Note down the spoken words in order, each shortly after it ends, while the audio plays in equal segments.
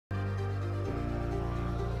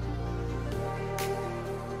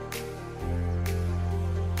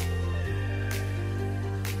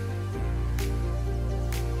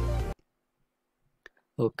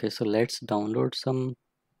Okay, so let's download some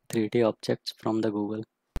 3D objects from the Google.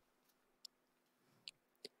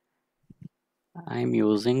 I'm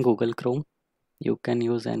using Google Chrome. You can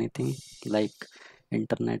use anything like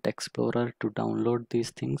Internet Explorer to download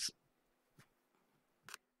these things.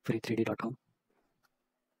 Free3d.com.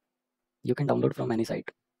 You can download from any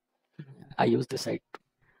site. I use this site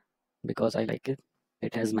because I like it.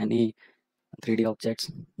 It has many 3D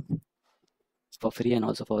objects for free and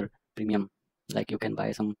also for premium. Like you can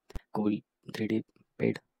buy some cool 3D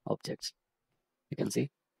paid objects. You can see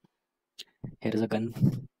here is a gun,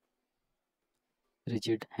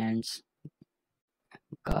 rigid hands,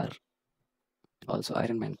 car, also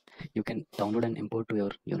Iron Man. You can download and import to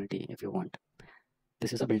your Unity if you want.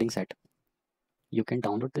 This is a building set. You can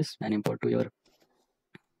download this and import to your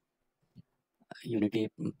Unity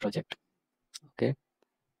project. Okay,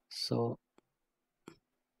 so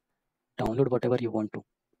download whatever you want to.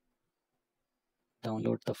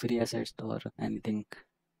 Download the free assets or anything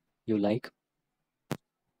you like.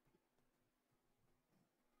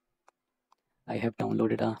 I have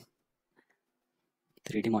downloaded a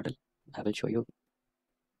 3D model. I will show you.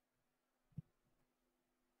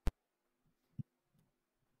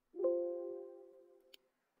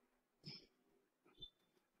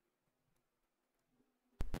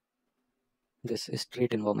 This is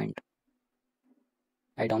street environment.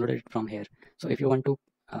 I downloaded it from here. So if you want to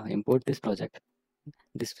import this project,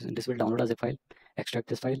 this will download as a file, extract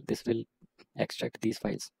this file, this will extract these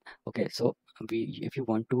files. Okay, so if you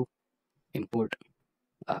want to import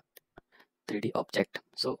a 3D object,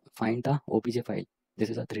 so find the obj file. This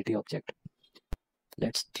is a 3D object.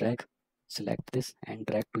 Let's drag, select this and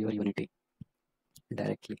drag to your Unity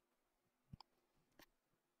directly.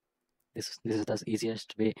 This is the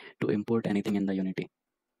easiest way to import anything in the Unity.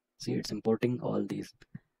 See, it's importing all these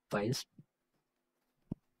files.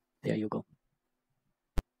 There you go.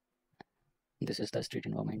 This is the street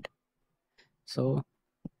environment. So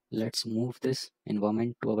let's move this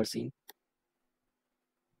environment to our scene.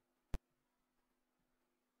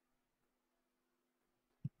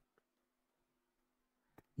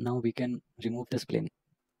 Now we can remove this plane.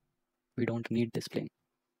 We don't need this plane.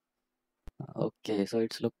 Okay, so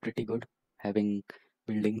it's look pretty good having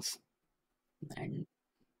buildings and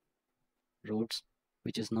roads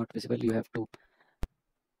which is not visible. You have to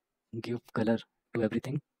give color to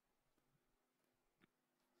everything.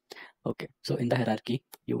 Okay, so in the hierarchy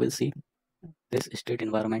you will see this street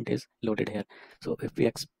environment is loaded here. So if we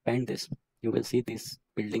expand this, you will see these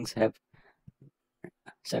buildings have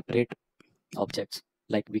separate objects.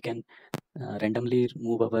 Like we can randomly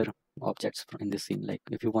move our objects in this scene. Like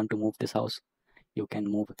if you want to move this house, you can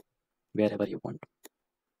move wherever you want.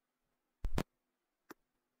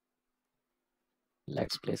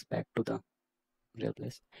 Let's place back to the real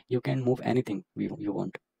place. You can move anything you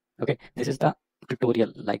want. Okay, this is the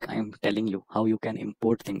tutorial. Like I'm telling you how you can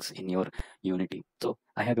import things in your Unity. So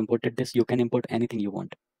I have imported this. You can import anything you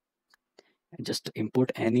want. Just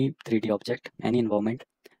import any 3D object, any environment.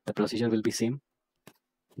 The procedure will be same.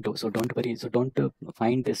 So don't worry. So don't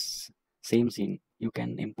find this same scene. You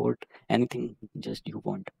can import anything just you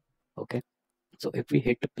want. Okay. So if we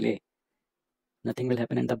hit play, nothing will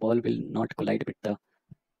happen and the ball will not collide with the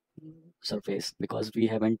surface because we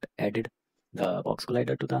haven't added the box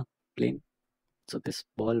collider to the plane. So this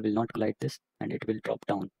ball will not collide this and it will drop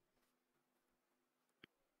down.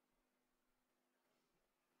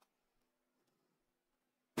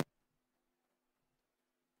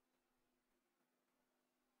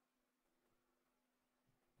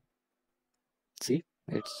 See,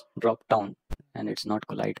 it's dropped down and it's not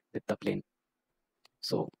collide with the plane.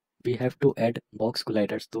 So we have to add box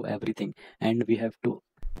colliders to everything and we have to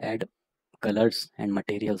add colors and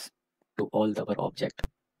materials to all our object.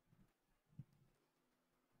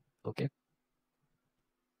 Okay,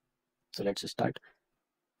 so let's start.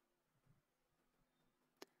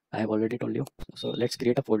 I have already told you. So let's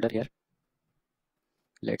create a folder here.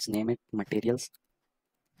 Let's name it materials.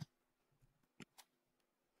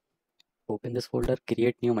 Open this folder,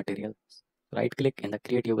 create new material. Right click in the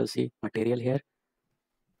create, you will see material here.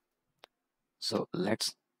 So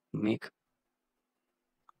let's make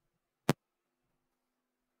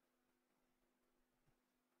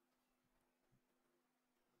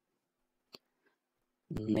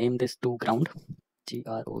name this to ground,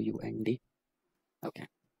 ground. Okay,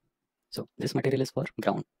 so this material is for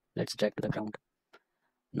ground. Let's drag to the ground.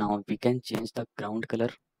 Now we can change the ground color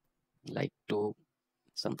like to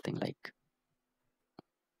something like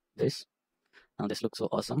this. Now this looks so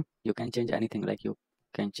awesome. You can change anything, like you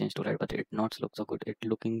can change to red, but it not look so good. It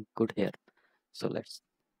looking good here. So let's,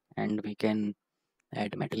 and we can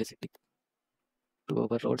add metallicity to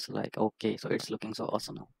our roads. Like, okay, so it's looking so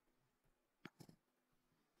awesome now.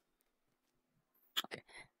 Okay,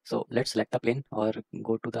 so let's select the plane or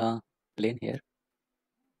go to the plane here.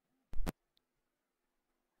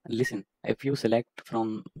 Listen, if you select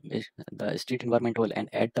from the street environment tool and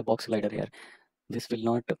add the box collider here, this will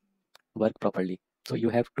not work properly. So you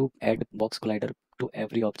have to add box collider to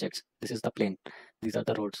every object. This is the plane, these are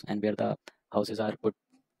the roads and where the houses are put.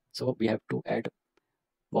 So we have to add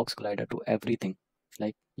box collider to everything.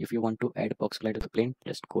 Like if you want to add box collider to plane,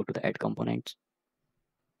 just go to the add components,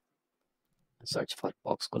 search for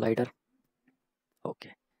box collider.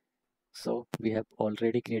 Okay, so we have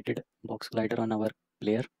already created box collider on our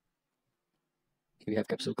player. We have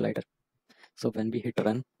capsule collider. So when we hit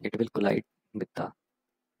run, it will collide with the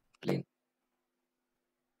plane.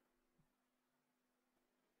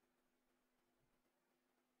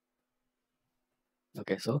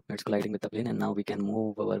 Okay, so it's colliding with the plane and now we can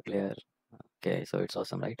move our player. Okay, so it's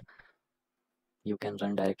awesome, right? You can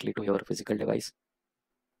run directly to your physical device.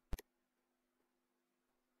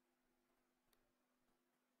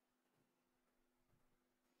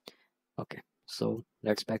 Okay, so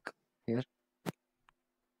let's back here.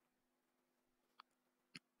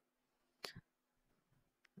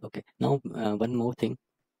 Okay, now one more thing.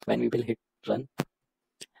 When we will hit run,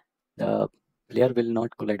 the player will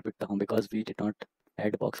not collide with the home because we did not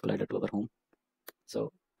add box collider to our home.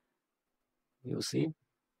 So you see,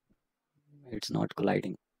 it's not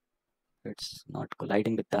colliding. It's not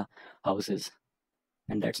colliding with the houses,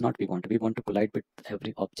 and that's not we want. We want to collide with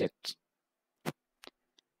every object.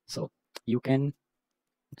 So you can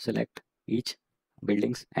select each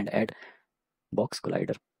buildings and add box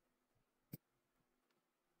collider.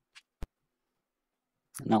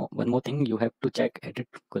 Now one more thing, you have to check edit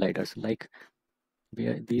colliders. Like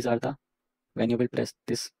where these are the, when you will press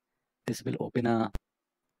this will open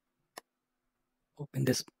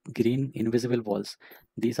this green invisible walls.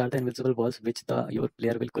 These are the invisible walls which your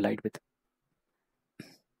player will collide with.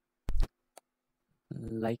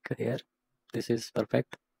 Like here, this is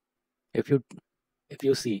perfect. If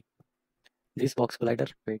you see this box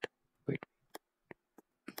collider, wait,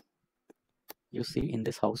 you see in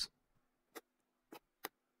this house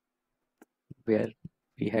where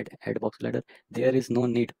we had box collider, there is no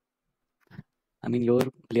need. I mean, your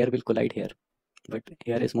player will collide here, but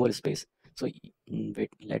here is more space. So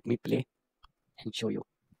wait, let me play and show you.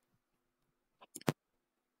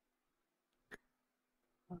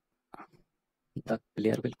 The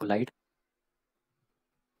player will collide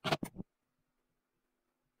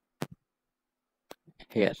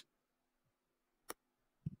here.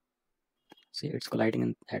 See, it's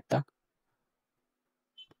colliding at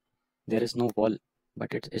there is no wall,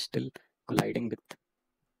 but it's still colliding with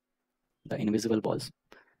the invisible walls.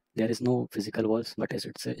 There is no physical walls, but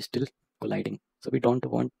it's still colliding. So we don't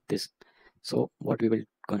want this. So what we will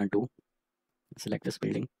gonna do, select this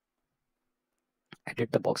building,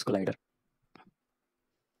 edit the box collider,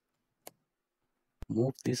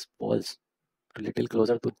 move these walls a little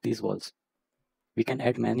closer to these walls. We can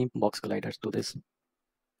add many box colliders to this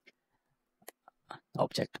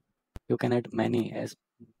object. You can add as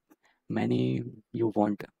many you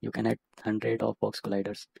want. You can add 100 of box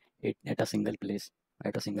colliders at a single place,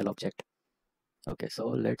 at a single object. Okay, so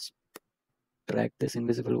let's drag this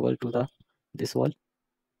invisible wall to this wall.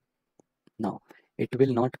 Now it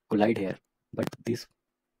will not collide here, but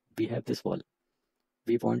we have this wall.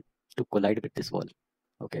 We want to collide with this wall.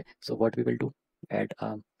 Okay, so what we will do, add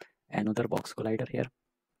another box collider here.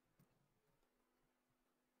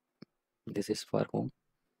 This is for home,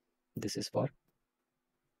 this is for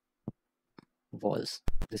walls,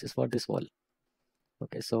 this is for this wall.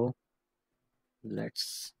 Okay, so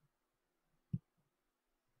let's,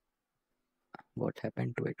 what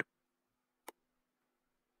happened to it?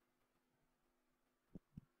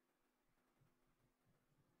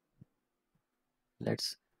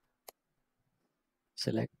 Let's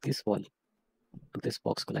select this wall to this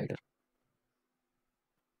box collider.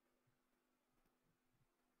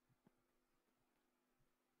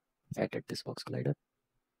 Added this box collider.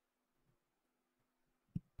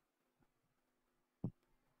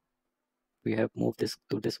 We have moved this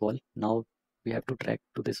to this wall. Now we have to drag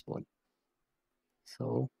to this wall.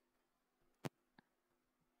 So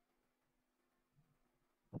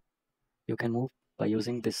you can move by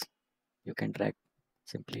using this. You can drag,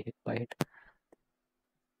 simply hit by it,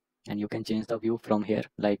 and you can change the view from here.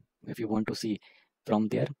 Like if you want to see from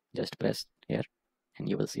there, just press here and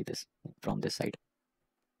you will see this from this side.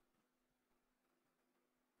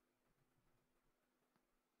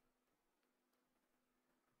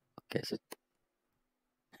 Okay, so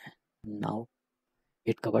now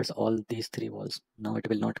it covers all these three walls. Now it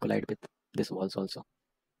will not collide with this walls also.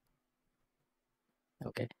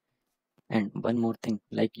 Okay, and one more thing,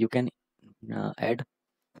 like you can add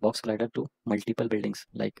box collider to multiple buildings.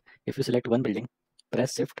 Like if you select one building,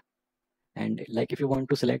 press shift, and like if you want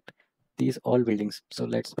to select these all buildings, so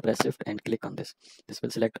let's press shift and click on this. This will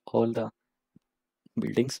select all the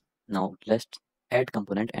buildings. Now let's add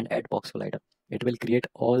component and add box collider. It will create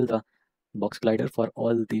all the box collider for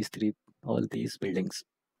all these buildings.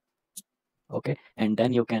 Okay, and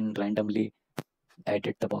then you can randomly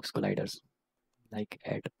edit the box colliders, like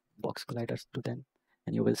add box colliders to them,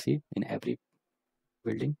 and you will see in every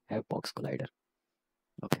building have box collider.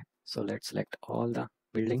 Okay, so let's select all the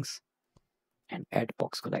buildings and add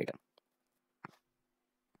box collider.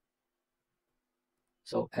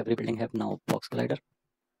 So every building have now box collider.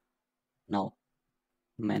 Now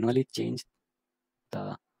manually change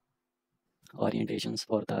the orientations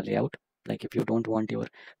for the layout. Like if you don't want your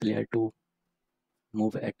player to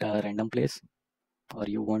move at a random place, or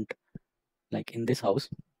you want, like in this house,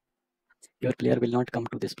 your player will not come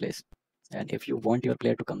to this place. And if you want your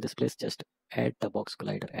player to come this place, just add the box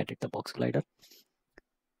collider, edit the box collider.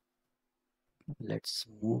 Let's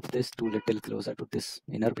move this to little closer to this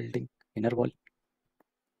inner building, inner wall,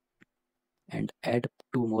 and add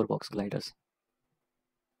two more box colliders.